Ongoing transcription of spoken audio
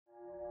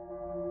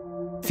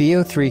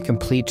VO3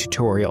 Complete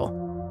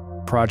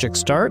Tutorial. Project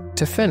start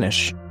to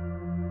finish.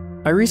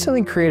 I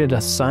recently created a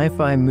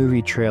sci-fi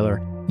movie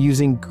trailer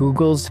using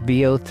Google's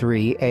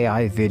VO3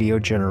 AI video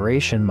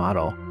generation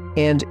model.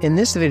 And in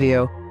this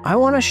video, I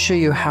want to show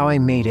you how I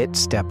made it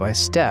step by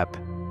step,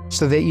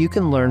 so that you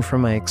can learn from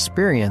my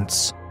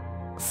experience.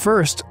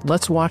 First,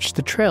 let's watch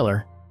the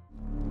trailer.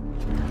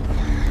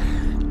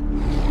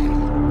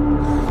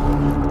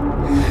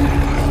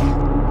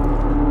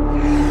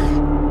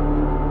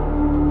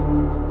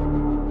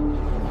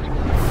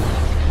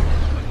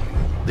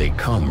 They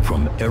come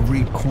from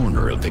every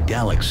corner of the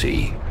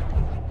galaxy.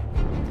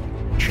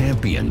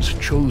 Champions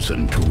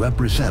chosen to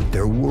represent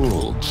their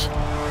worlds.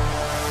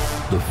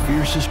 The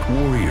fiercest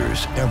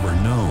warriors ever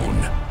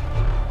known.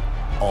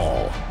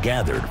 All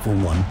gathered for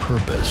one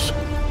purpose: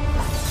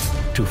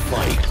 to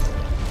fight.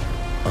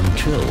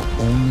 Until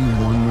only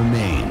one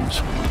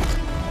remains.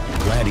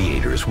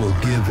 Gladiators will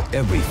give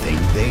everything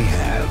they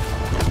have,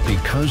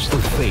 because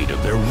the fate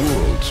of their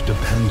worlds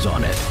depends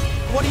on it.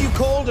 What are you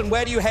called and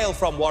where do you hail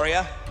from,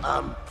 warrior?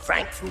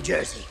 Frank from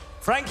Jersey.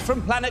 Frank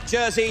from planet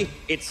Jersey,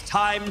 it's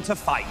time to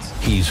fight.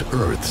 He's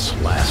Earth's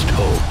last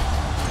hope.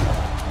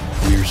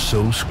 We're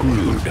so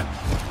screwed.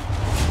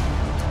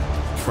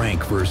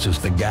 Frank versus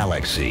the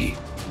galaxy.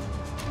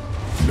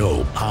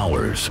 No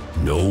powers,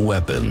 no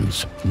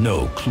weapons,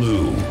 no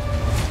clue.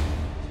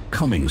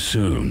 Coming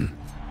soon.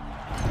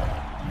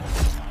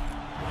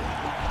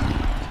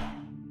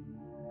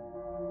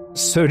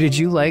 So did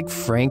you like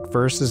Frank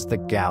versus the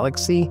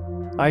Galaxy?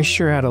 I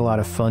sure had a lot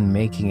of fun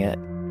making it.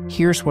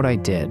 Here's what I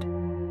did.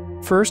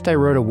 First, I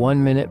wrote a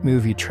 1-minute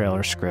movie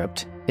trailer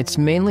script. It's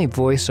mainly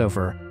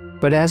voiceover,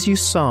 but as you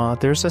saw,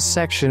 there's a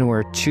section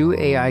where 2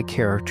 AI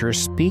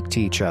characters speak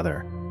to each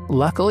other.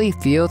 Luckily,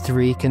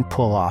 VO3 can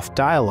pull off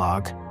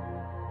dialogue.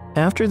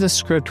 After the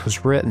script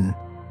was written,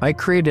 I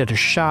created a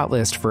shot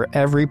list for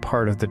every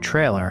part of the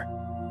trailer.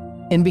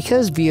 And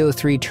because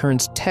VO3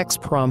 turns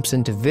text prompts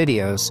into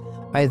videos,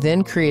 I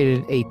then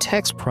created a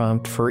text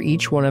prompt for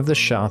each one of the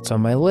shots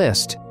on my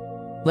list.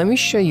 Let me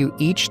show you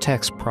each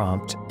text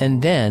prompt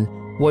and then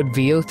what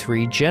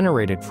VO3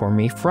 generated for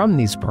me from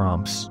these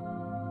prompts.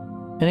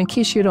 And in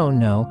case you don't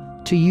know,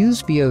 to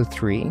use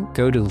VO3,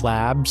 go to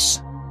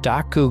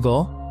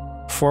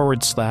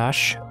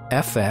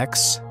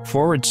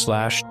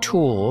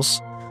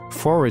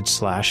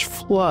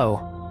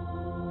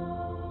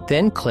labs.google/fx/tools/flow.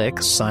 Then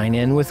click Sign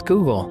In with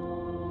Google.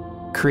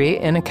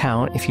 Create an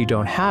account if you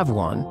don't have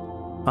one.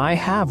 I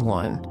have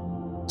one.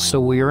 So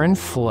we are in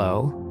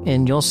Flow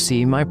and you'll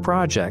see my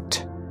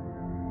project.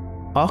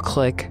 I'll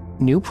click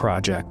New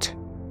Project.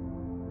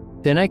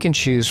 Then I can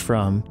choose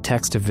from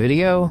text to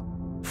video,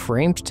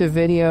 frames to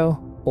video,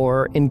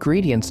 or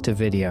ingredients to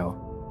video.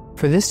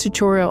 For this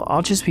tutorial,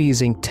 I'll just be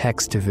using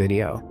text to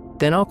video.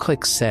 Then I'll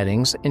click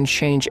Settings and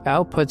change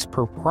outputs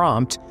per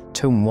prompt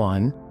to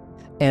 1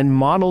 and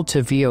model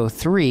to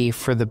VO3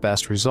 for the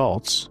best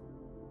results.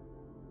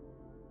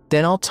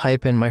 Then I'll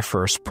type in my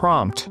first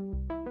prompt.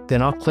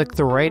 Then I'll click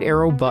the right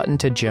arrow button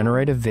to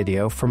generate a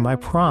video from my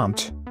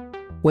prompt.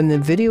 When the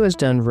video is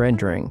done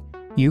rendering,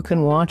 you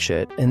can watch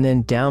it and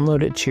then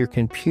download it to your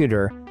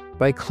computer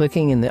by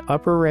clicking in the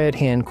upper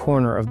right-hand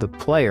corner of the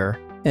player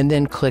and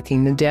then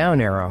clicking the down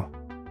arrow.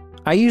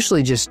 I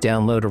usually just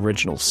download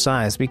original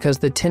size because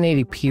the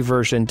 1080p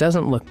version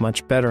doesn't look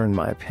much better in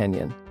my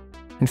opinion.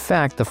 In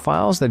fact, the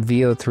files that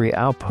VO3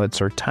 outputs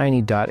are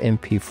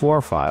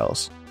tiny.mp4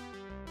 files.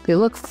 They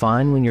look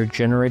fine when your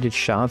generated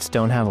shots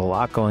don't have a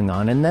lot going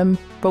on in them,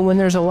 but when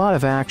there's a lot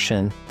of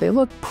action, they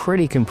look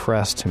pretty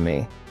compressed to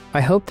me. I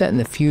hope that in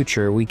the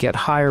future we get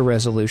higher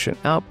resolution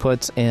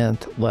outputs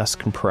and less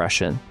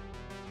compression.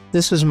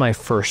 This is my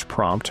first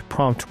prompt,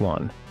 prompt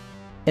 1.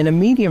 In a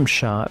medium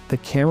shot, the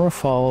camera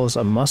follows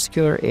a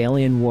muscular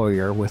alien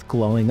warrior with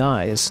glowing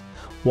eyes,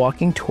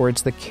 walking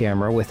towards the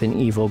camera with an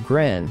evil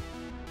grin.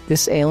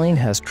 This alien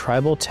has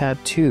tribal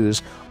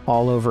tattoos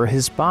all over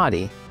his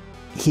body.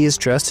 He is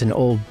dressed in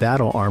old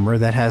battle armor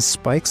that has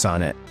spikes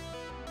on it.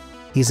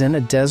 He's in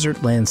a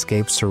desert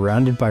landscape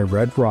surrounded by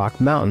red rock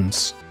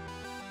mountains.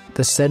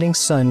 The setting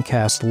sun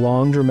casts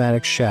long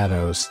dramatic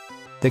shadows.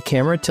 The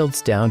camera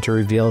tilts down to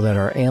reveal that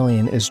our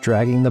alien is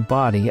dragging the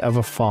body of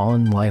a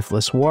fallen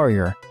lifeless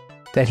warrior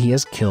that he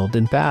has killed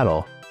in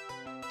battle.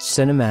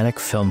 Cinematic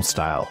film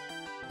style.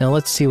 Now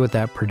let's see what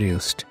that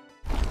produced.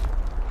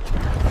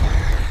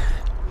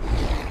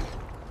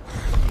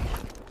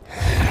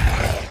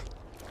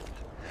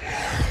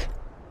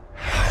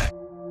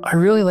 I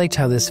really liked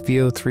how this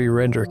VO3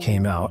 render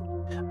came out.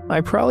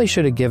 I probably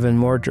should have given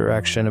more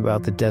direction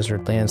about the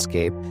desert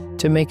landscape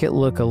to make it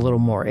look a little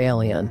more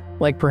alien,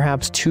 like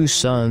perhaps 2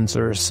 suns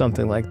or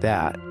something like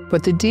that.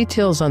 But the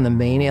details on the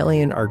main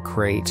alien are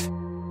great.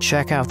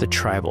 Check out the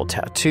tribal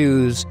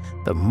tattoos,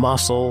 the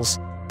muscles,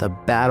 the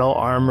battle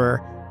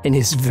armor, and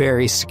his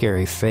very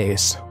scary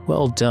face.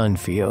 Well done,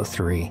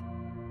 VO3.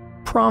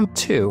 Prompt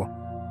 2.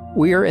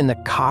 We are in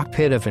the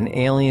cockpit of an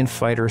alien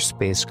fighter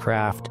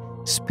spacecraft,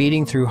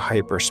 speeding through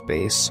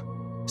hyperspace.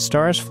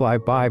 Stars fly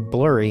by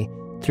blurry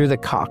through the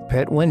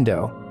cockpit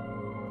window.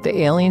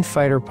 The alien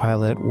fighter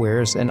pilot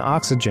wears an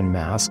oxygen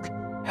mask,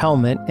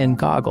 helmet, and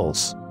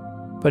goggles,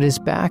 but his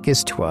back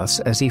is to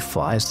us as he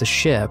flies the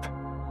ship.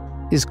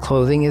 His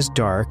clothing is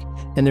dark,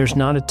 and there's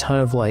not a ton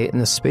of light in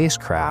the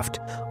spacecraft,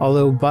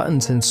 although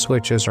buttons and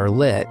switches are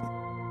lit.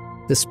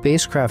 The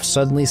spacecraft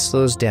suddenly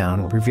slows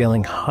down,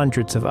 revealing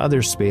hundreds of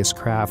other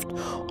spacecraft,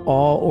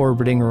 all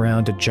orbiting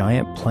around a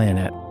giant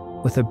planet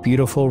with a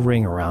beautiful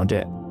ring around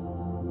it.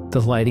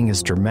 The lighting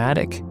is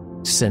dramatic,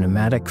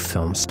 cinematic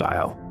film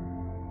style.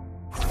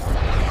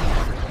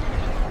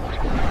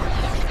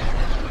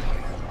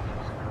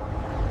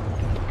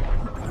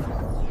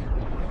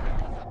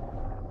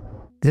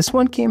 This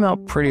one came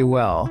out pretty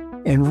well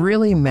and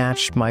really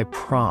matched my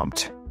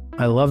prompt.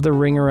 I love the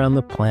ring around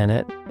the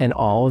planet and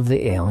all of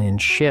the alien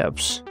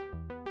ships.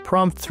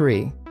 Prompt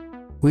 3.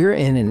 We're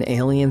in an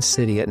alien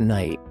city at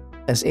night.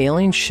 As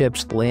alien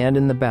ships land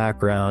in the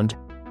background,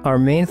 our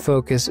main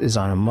focus is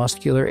on a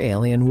muscular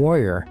alien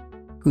warrior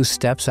who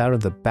steps out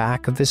of the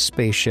back of his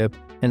spaceship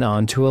and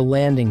onto a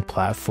landing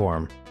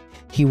platform.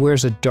 He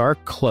wears a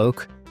dark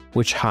cloak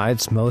which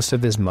hides most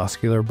of his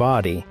muscular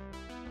body.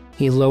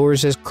 He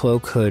lowers his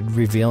cloak hood,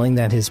 revealing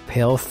that his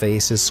pale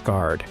face is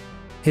scarred.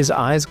 His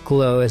eyes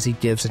glow as he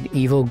gives an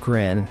evil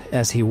grin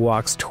as he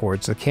walks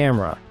towards the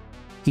camera.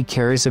 He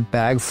carries a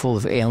bag full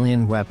of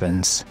alien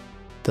weapons.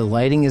 The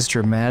lighting is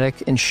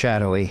dramatic and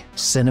shadowy,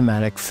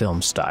 cinematic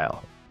film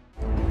style.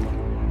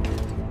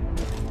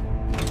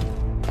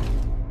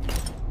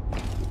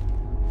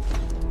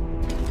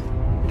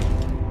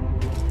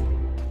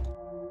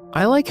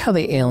 I like how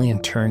the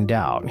alien turned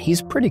out.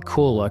 He's pretty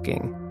cool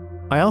looking.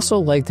 I also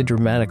like the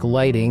dramatic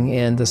lighting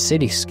and the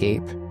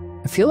cityscape.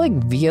 I feel like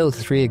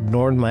VO3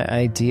 ignored my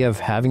idea of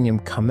having him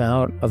come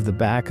out of the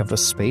back of a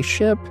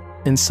spaceship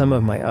and some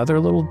of my other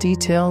little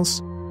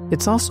details.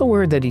 It's also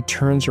weird that he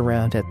turns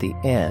around at the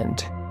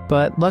end,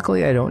 but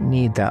luckily I don't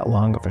need that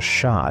long of a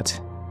shot.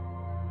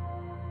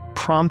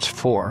 Prompt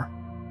 4.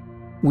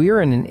 We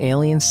are in an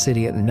alien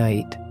city at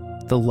night.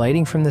 The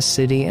lighting from the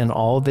city and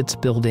all of its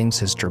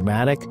buildings is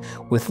dramatic,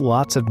 with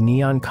lots of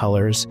neon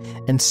colors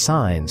and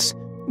signs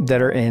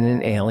that are in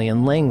an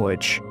alien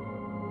language.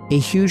 A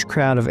huge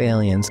crowd of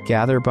aliens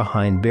gather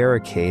behind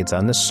barricades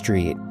on the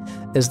street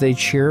as they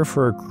cheer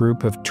for a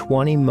group of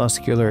 20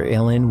 muscular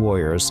alien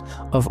warriors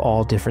of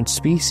all different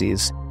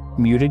species,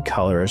 muted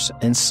colors,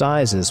 and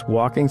sizes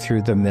walking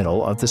through the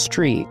middle of the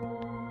street.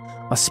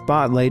 A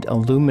spotlight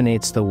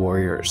illuminates the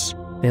warriors.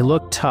 They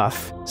look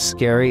tough,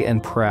 scary,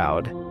 and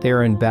proud. They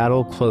are in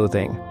battle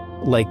clothing,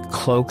 like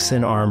cloaks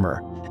and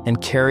armor,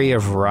 and carry a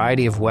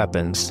variety of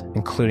weapons,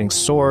 including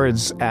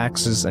swords,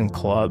 axes, and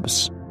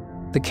clubs.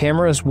 The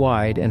camera is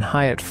wide and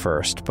high at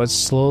first, but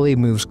slowly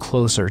moves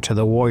closer to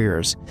the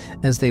warriors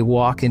as they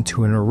walk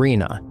into an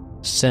arena,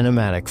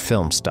 cinematic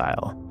film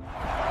style.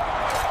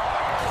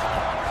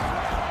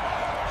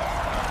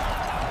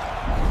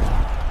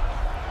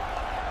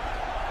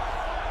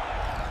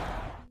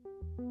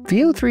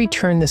 VO3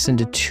 turned this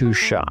into 2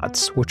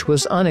 shots, which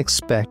was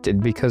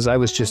unexpected because I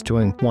was just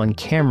doing one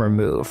camera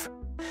move.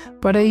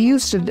 But I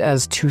used it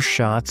as 2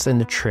 shots in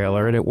the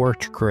trailer and it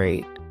worked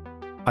great.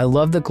 I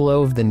love the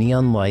glow of the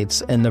neon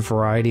lights and the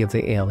variety of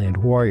the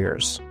alien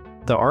warriors.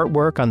 The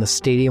artwork on the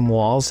stadium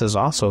walls is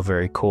also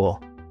very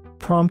cool.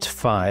 Prompt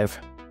 5.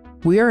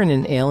 We are in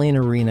an alien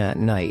arena at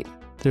night.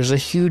 There's a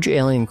huge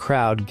alien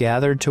crowd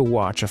gathered to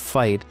watch a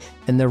fight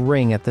in the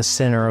ring at the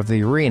center of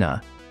the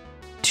arena.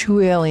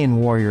 2 alien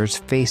warriors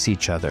face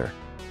each other.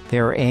 They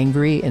are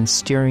angry and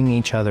staring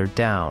each other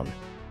down.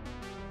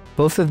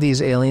 Both of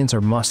these aliens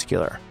are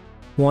muscular.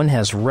 One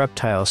has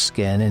reptile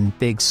skin and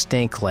big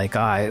snake-like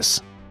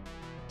eyes.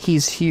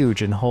 He's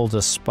huge and holds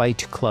a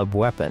spiked club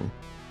weapon.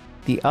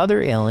 The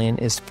other alien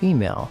is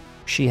female.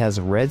 She has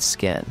red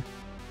skin.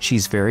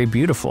 She's very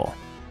beautiful.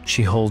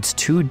 She holds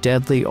 2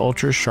 deadly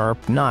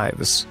ultra-sharp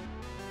knives.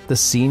 The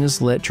scene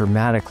is lit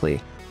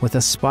dramatically, with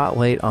a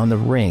spotlight on the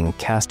ring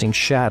casting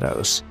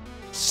shadows.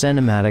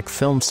 Cinematic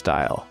film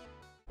style.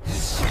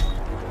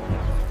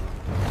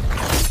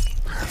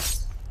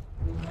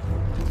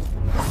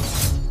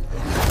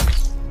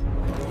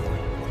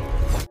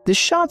 This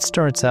shot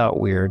starts out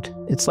weird.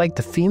 It's like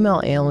the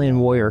female alien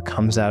warrior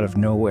comes out of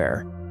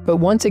nowhere. But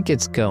once it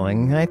gets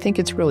going, I think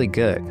it's really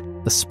good.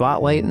 The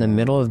spotlight in the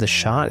middle of the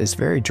shot is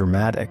very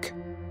dramatic.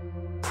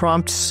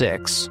 Prompt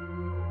 6.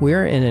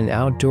 We're in an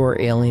outdoor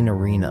alien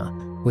arena,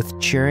 with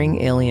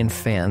cheering alien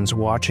fans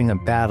watching a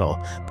battle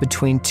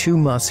between 2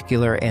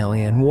 muscular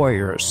alien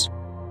warriors.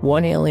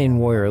 One alien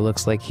warrior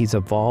looks like he's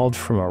evolved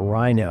from a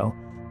rhino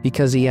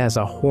because he has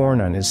a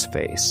horn on his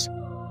face.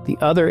 The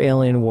other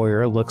alien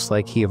warrior looks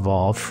like he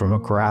evolved from a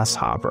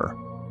grasshopper.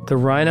 The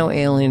rhino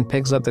alien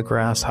picks up the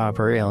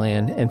grasshopper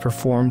alien and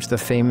performs the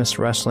famous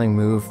wrestling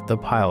move, the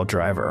pile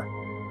driver.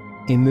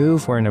 A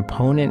move where an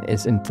opponent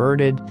is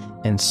inverted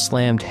and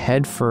slammed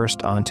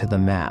headfirst onto the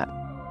mat,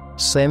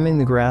 slamming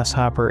the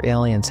grasshopper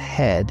alien's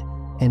head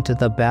into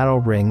the battle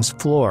ring's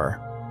floor.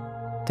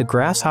 The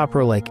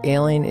grasshopper-like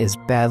alien is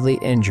badly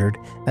injured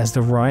as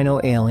the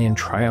rhino alien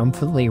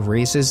triumphantly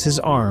raises his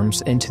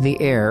arms into the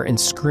air and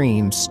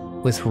screams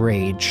with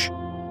rage.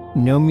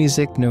 No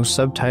music, no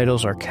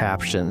subtitles or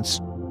captions.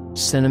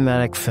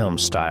 Cinematic film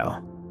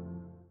style.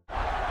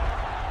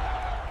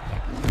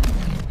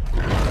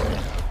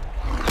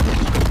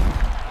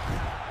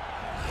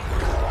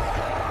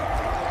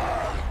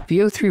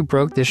 VO3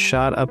 broke this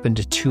shot up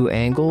into 2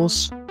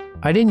 angles.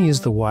 I didn't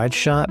use the wide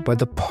shot, but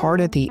the part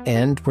at the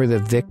end where the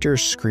victor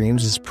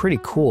screams is pretty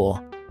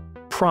cool.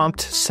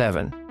 Prompt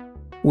 7.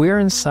 We're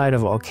inside a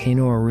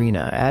volcano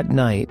arena at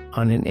night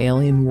on an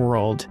alien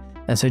world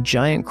as a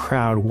giant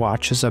crowd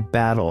watches a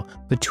battle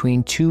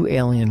between 2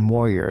 alien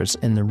warriors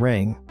in the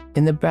ring.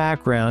 In the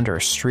background are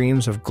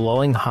streams of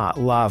glowing hot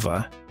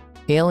lava.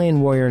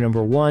 Alien warrior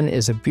number 1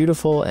 is a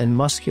beautiful and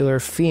muscular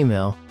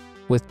female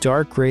with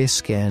dark gray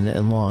skin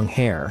and long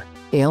hair.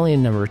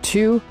 Alien number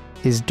 2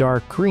 is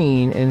dark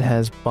green and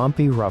has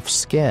bumpy, rough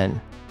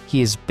skin.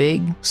 He is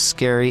big,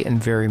 scary,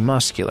 and very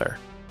muscular.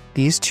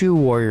 These 2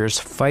 warriors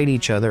fight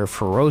each other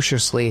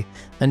ferociously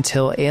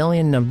until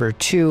alien number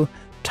 2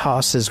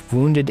 tosses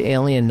wounded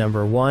alien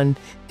number 1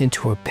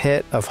 into a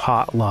pit of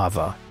hot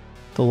lava.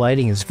 The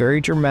lighting is very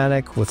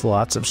dramatic with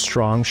lots of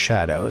strong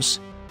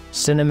shadows.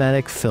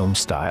 Cinematic film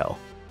style.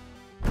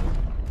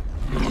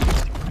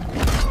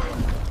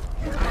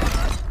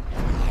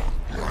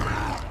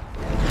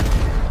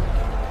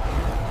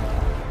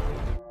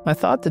 I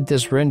thought that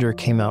this render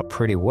came out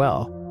pretty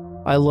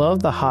well. I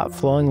love the hot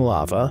flowing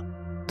lava.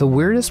 The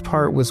weirdest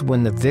part was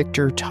when the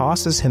victor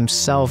tosses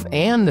himself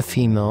and the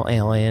female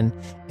alien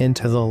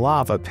into the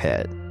lava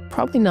pit.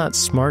 Probably not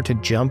smart to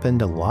jump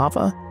into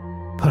lava,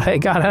 but I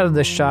got out of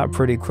the shot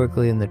pretty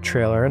quickly in the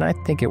trailer and I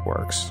think it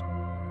works.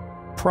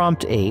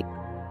 Prompt 8.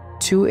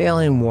 2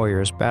 alien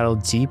warriors battle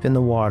deep in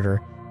the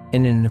water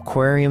in an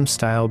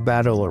aquarium-style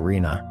battle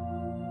arena.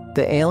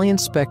 The alien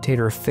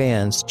spectator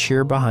fans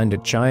cheer behind a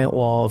giant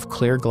wall of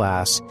clear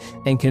glass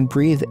and can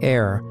breathe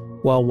air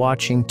while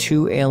watching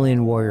 2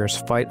 alien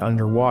warriors fight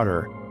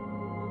underwater.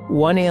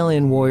 One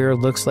alien warrior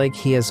looks like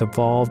he has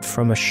evolved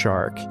from a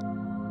shark.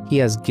 He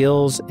has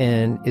gills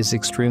and is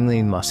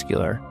extremely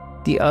muscular.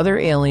 The other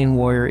alien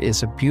warrior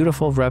is a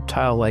beautiful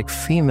reptile-like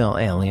female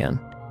alien.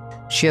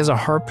 She has a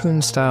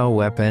harpoon-style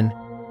weapon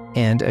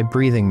and a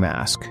breathing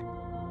mask.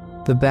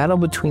 The battle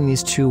between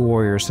these 2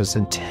 warriors is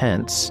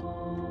intense.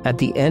 At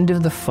the end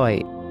of the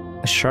fight,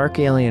 a shark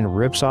alien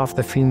rips off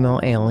the female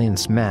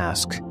alien's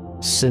mask,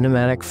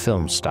 cinematic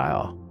film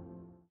style.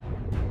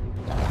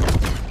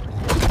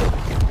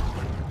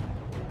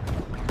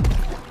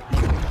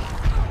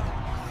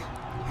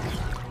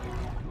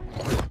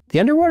 The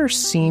underwater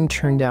scene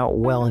turned out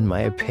well in my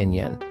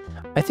opinion.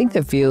 I think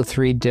that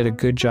VO3 did a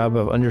good job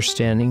of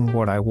understanding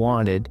what I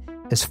wanted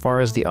as far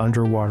as the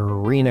underwater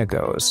arena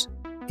goes.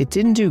 It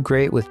didn't do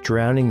great with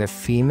drowning the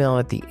female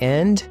at the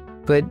end,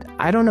 but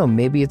I don't know,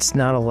 maybe it's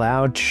not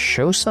allowed to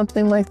show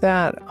something like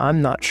that?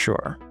 I'm not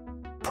sure.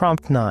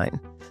 Prompt 9.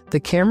 The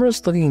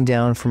camera's looking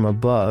down from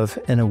above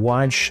in a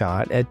wide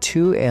shot at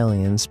 2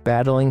 aliens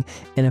battling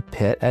in a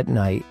pit at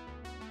night,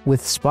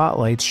 with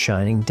spotlights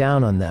shining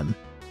down on them.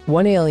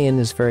 One alien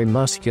is very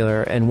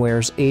muscular and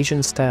wears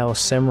Asian-style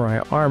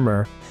samurai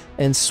armor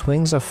and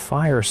swings a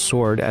fire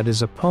sword at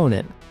his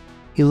opponent.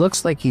 He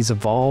looks like he's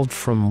evolved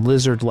from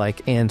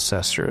lizard-like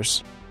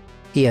ancestors.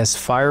 He has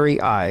fiery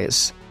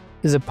eyes.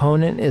 His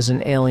opponent is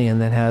an alien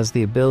that has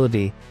the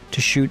ability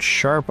to shoot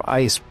sharp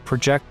ice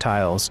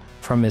projectiles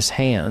from his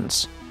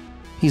hands.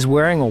 He's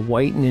wearing a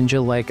white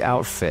ninja-like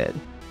outfit.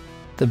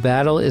 The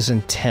battle is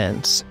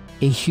intense.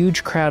 A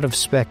huge crowd of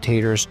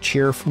spectators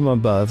cheer from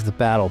above the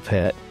battle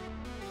pit.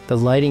 The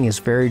lighting is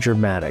very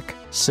dramatic,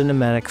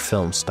 cinematic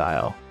film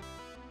style.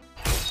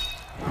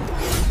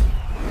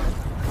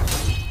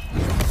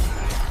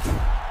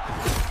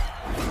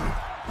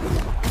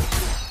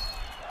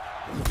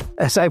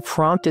 As I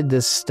prompted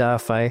this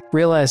stuff, I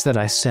realized that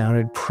I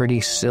sounded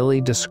pretty silly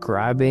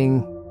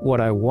describing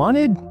what I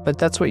wanted, but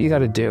that's what you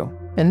gotta do.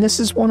 And this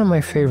is one of my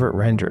favorite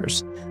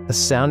renders. The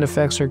sound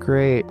effects are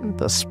great,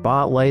 the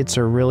spotlights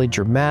are really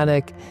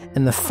dramatic,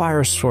 and the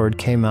fire sword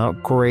came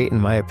out great in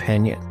my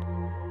opinion.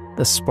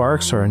 The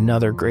sparks are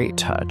another great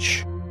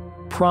touch.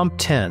 Prompt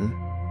 10.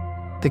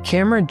 The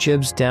camera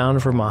jibs down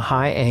from a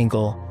high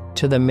angle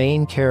to the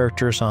main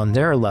characters on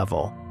their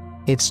level.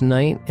 It's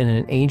night in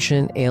an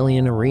ancient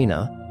alien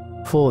arena,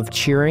 full of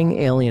cheering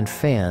alien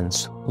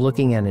fans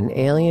looking at an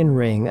alien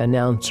ring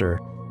announcer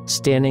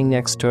standing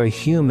next to a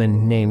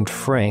human named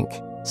Frank,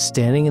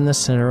 standing in the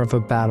center of a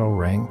battle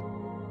ring.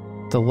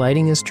 The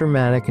lighting is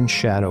dramatic and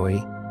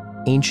shadowy.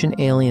 Ancient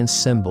alien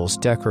symbols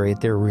decorate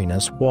the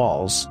arena's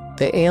walls.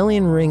 The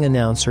alien ring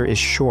announcer is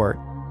short,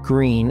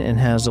 green, and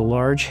has a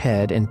large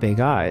head and big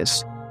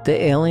eyes. The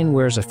alien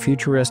wears a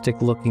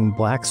futuristic-looking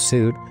black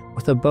suit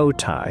with a bow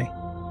tie.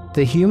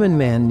 The human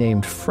man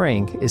named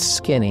Frank is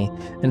skinny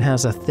and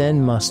has a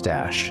thin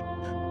mustache.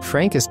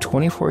 Frank is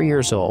 24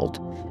 years old,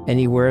 and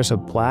he wears a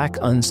black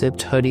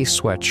unzipped hoodie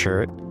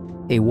sweatshirt,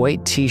 a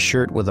white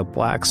t-shirt with a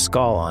black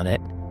skull on it,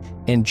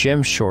 and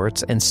gym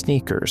shorts and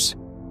sneakers.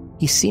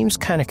 He seems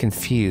kind of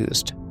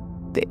confused.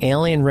 The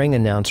alien ring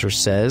announcer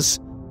says,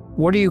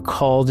 "What are you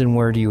called and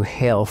where do you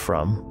hail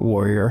from,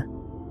 warrior?"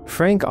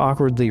 Frank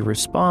awkwardly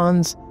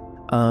responds,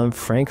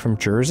 Frank from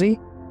Jersey?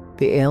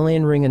 The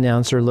alien ring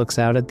announcer looks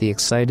out at the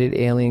excited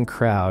alien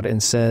crowd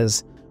and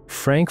says,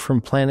 Frank from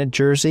planet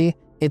Jersey,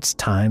 it's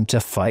time to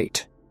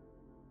fight.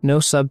 No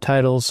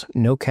subtitles,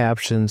 no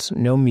captions,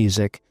 no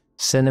music,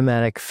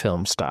 cinematic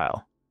film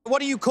style.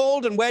 What are you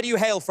called and where do you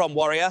hail from,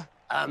 warrior?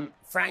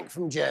 Frank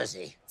from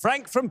Jersey.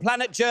 Frank from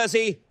planet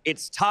Jersey,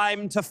 it's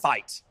time to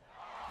fight.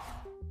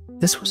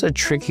 This was a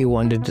tricky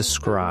one to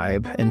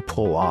describe and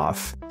pull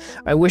off.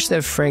 I wish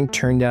that Frank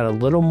turned out a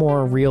little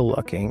more real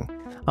looking.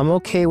 I'm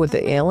okay with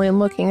the alien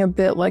looking a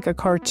bit like a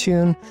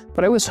cartoon,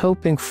 but I was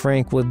hoping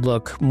Frank would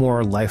look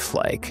more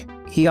lifelike.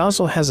 He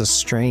also has a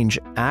strange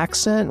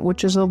accent,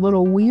 which is a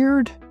little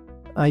weird.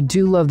 I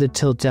do love the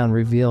tilt-down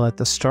reveal at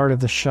the start of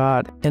the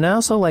shot, and I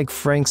also like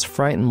Frank's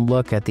frightened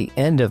look at the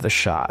end of the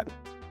shot.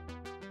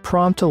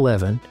 Prompt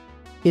 11.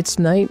 It's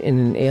night in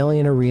an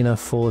alien arena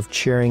full of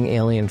cheering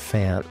alien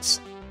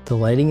fans. The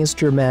lighting is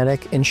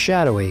dramatic and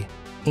shadowy.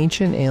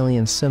 Ancient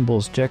alien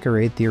symbols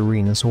decorate the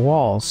arena's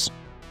walls.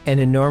 An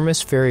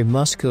enormous, very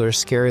muscular,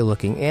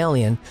 scary-looking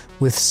alien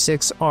with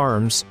 6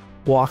 arms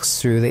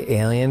walks through the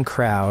alien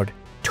crowd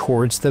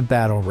towards the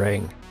battle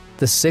ring.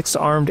 The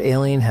 6-armed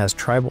alien has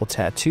tribal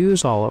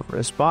tattoos all over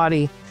his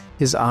body.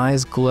 His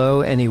eyes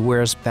glow and he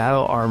wears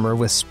battle armor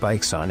with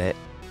spikes on it.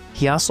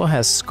 He also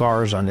has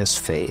scars on his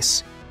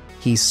face.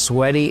 He's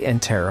sweaty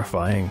and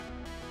terrifying.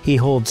 He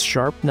holds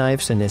sharp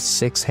knives in his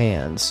 6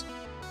 hands.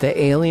 The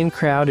alien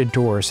crowd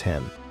adores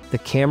him. The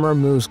camera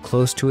moves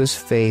close to his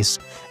face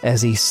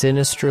as he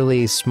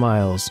sinisterly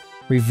smiles,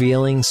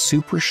 revealing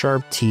super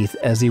sharp teeth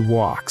as he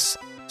walks.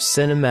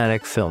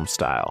 Cinematic film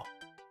style.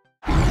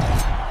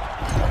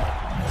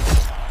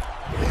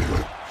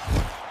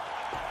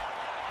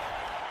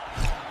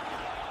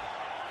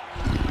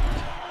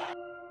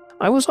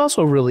 I was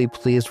also really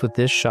pleased with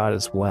this shot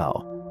as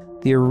well.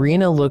 The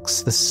arena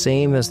looks the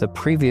same as the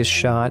previous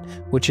shot,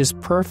 which is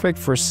perfect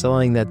for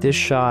selling that this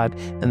shot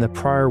and the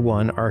prior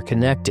one are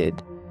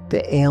connected.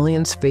 The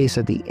alien's face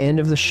at the end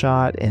of the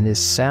shot and his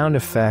sound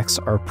effects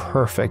are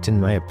perfect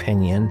in my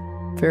opinion.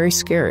 Very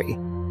scary.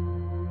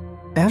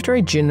 After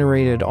I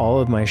generated all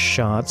of my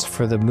shots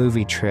for the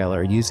movie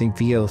trailer using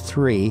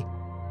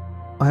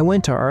VO3, I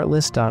went to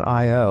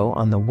Artlist.io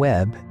on the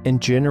web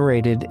and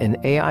generated an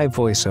AI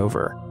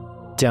voiceover,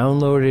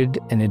 downloaded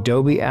an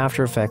Adobe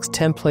After Effects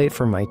template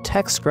for my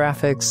text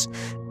graphics,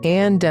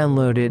 and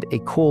downloaded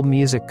a cool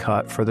music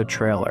cut for the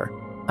trailer.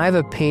 I have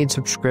a paid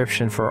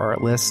subscription for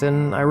Artlist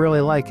and I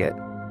really like it.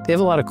 They have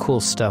a lot of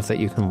cool stuff that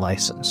you can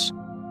license.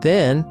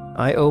 Then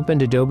I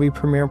opened Adobe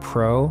Premiere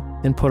Pro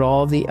and put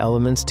all of the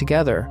elements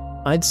together.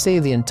 I'd say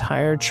the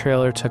entire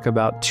trailer took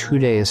about 2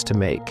 days to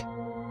make.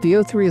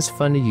 VO3 is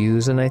fun to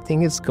use and I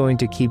think it's going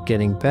to keep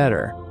getting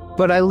better.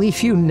 But I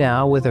leave you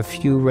now with a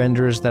few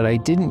renders that I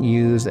didn't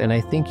use, and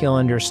I think you'll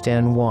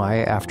understand why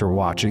after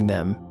watching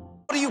them.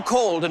 What are you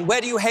called and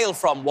where do you hail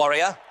from,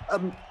 warrior?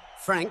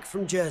 Frank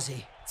from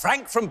Jersey.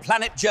 Frank from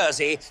planet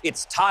Jersey,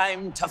 it's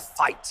time to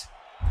fight.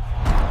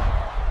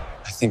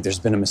 I think there's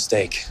been a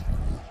mistake.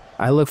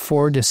 I look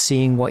forward to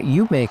seeing what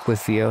you make with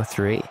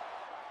VO3.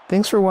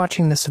 Thanks for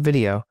watching this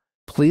video.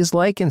 Please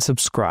like and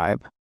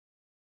subscribe.